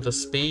crap, look at the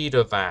speed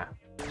of that.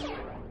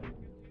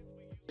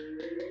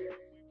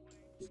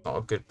 It's not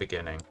a good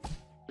beginning.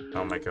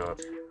 Oh my god.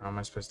 How am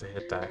I supposed to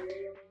hit that?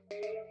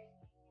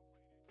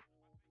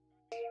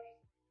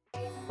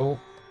 Oh.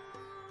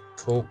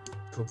 Cool.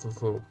 Cool, cool,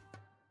 cool.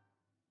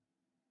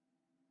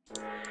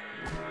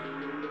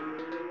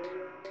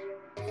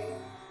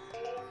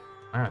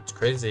 Ah, it's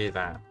crazy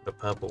that the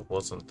purple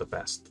wasn't the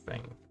best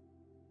thing.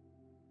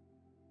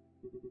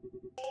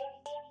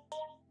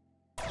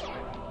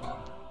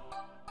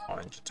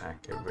 Orange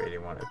attack, it really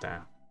wanted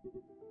that.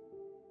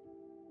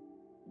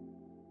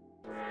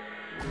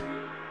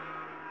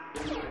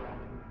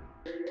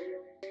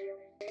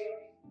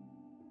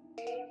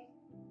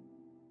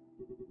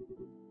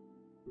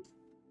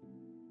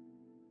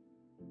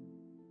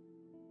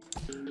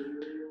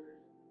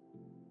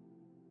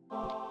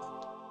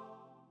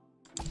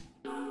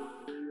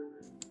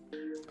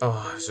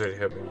 Oh, I was really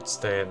hoping we'd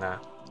stay in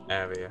that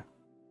area.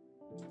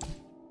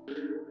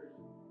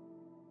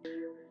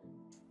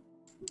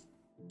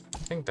 I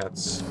think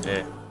that's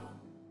it.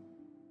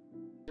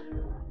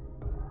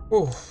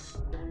 Oh.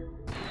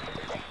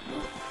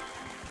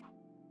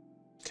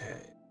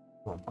 Okay.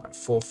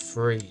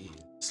 1.43.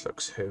 This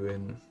looks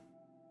hooing.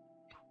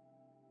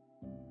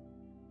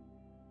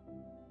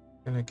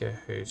 Gonna get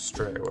who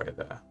straight away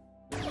there.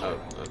 Oh,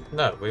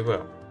 no, we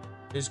will.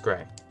 Who's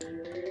great?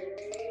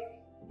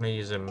 I'm gonna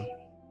use him.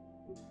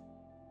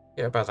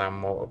 Get about that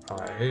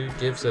multiplier. Who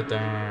gives a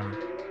damn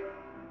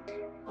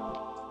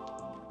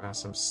about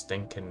some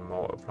stinking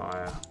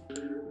multiplier?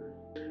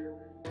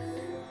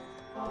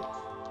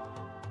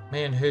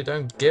 Me and who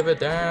don't give a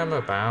damn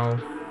about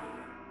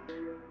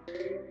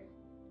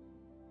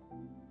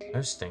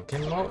no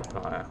stinking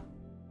multiplier.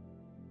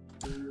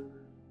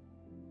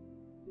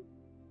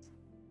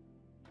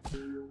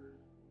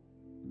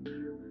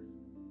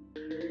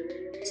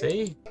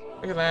 See?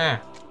 Look at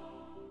that.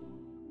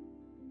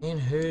 Me and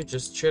who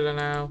just chilling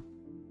out.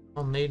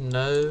 I'll need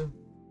no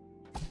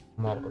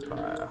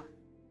multiplier.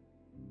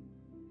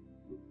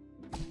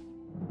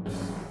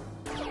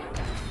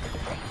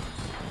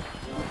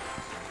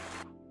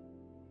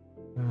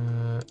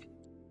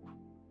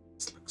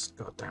 This looks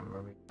goddamn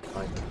marine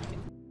like.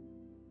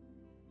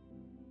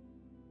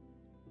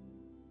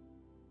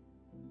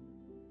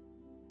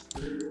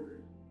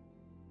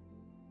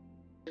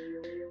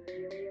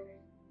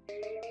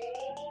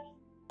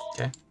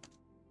 Okay.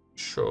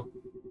 Sure.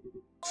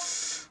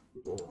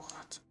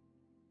 What?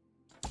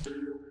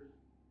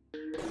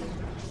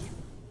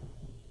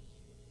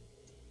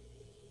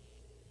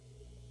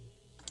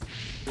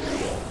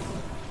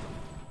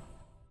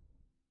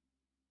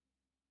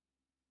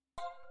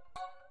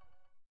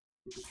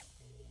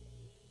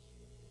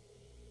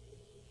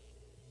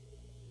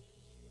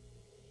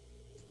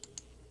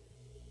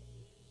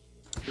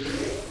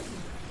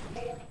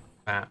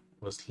 That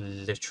was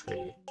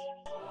literally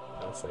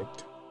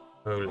perfect.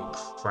 Holy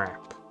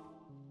crap.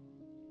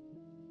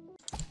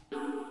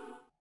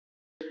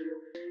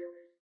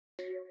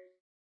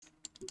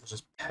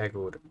 Just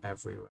peggled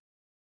everywhere.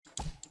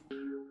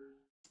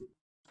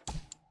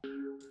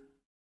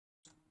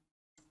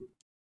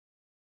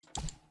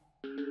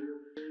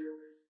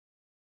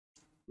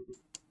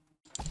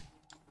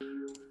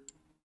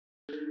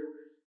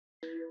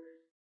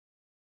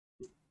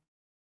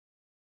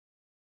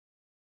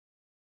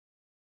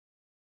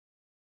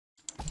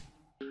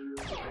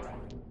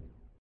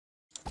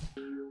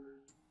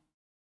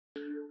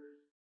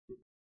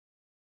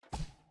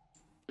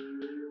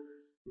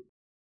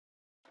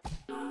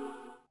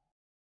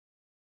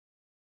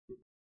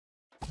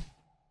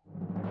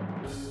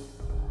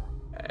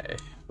 Hey.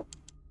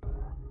 Oh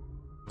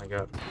my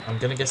god. I'm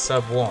gonna get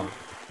sub 1. I'm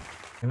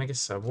gonna get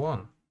sub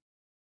 1.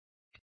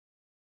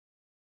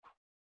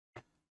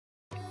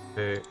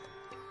 2.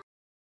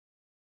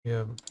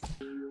 Yeah.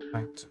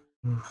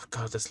 Oh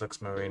god, this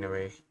looks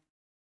marinery.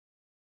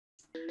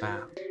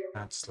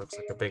 That just looks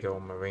like a big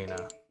old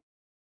marina.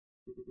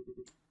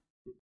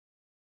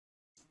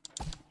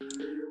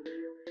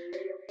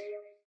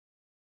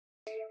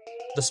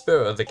 The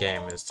spirit of the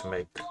game is to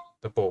make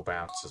the ball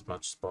bounce as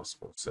much as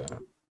possible, so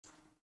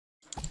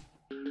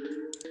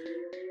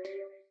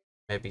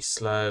maybe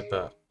slow,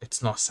 but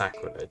it's not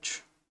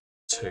sacrilege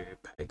to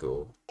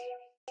Peggle.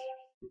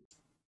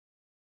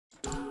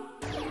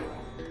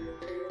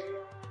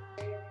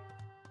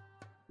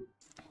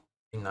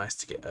 Be nice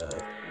to get a.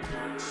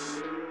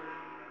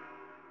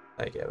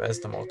 There you go, there's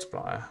the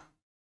multiplier.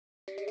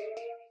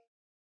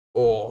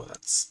 Oh,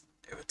 that's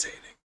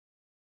irritating.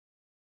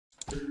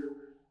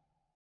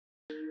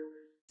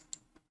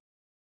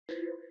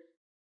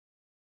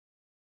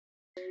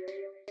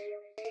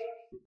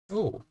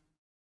 Oh,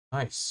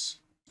 nice.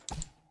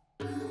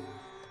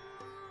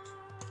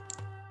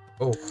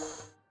 Oh,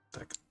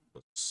 that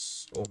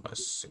was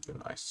almost super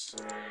nice.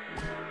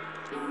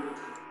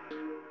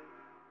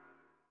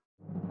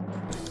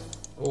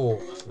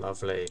 Oh,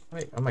 lovely.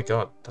 Wait, oh my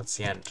god, that's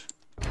the end.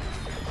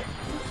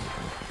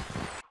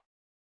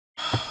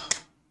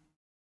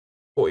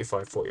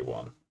 45,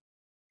 41,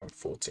 and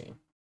 14.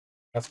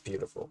 That's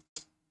beautiful.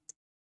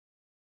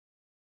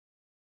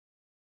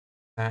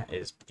 That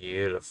is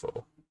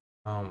beautiful.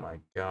 Oh my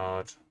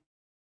god.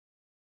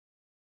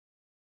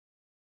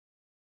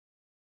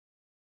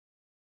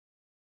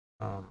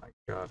 Oh my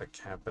god, I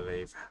can't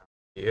believe how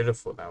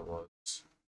beautiful that was.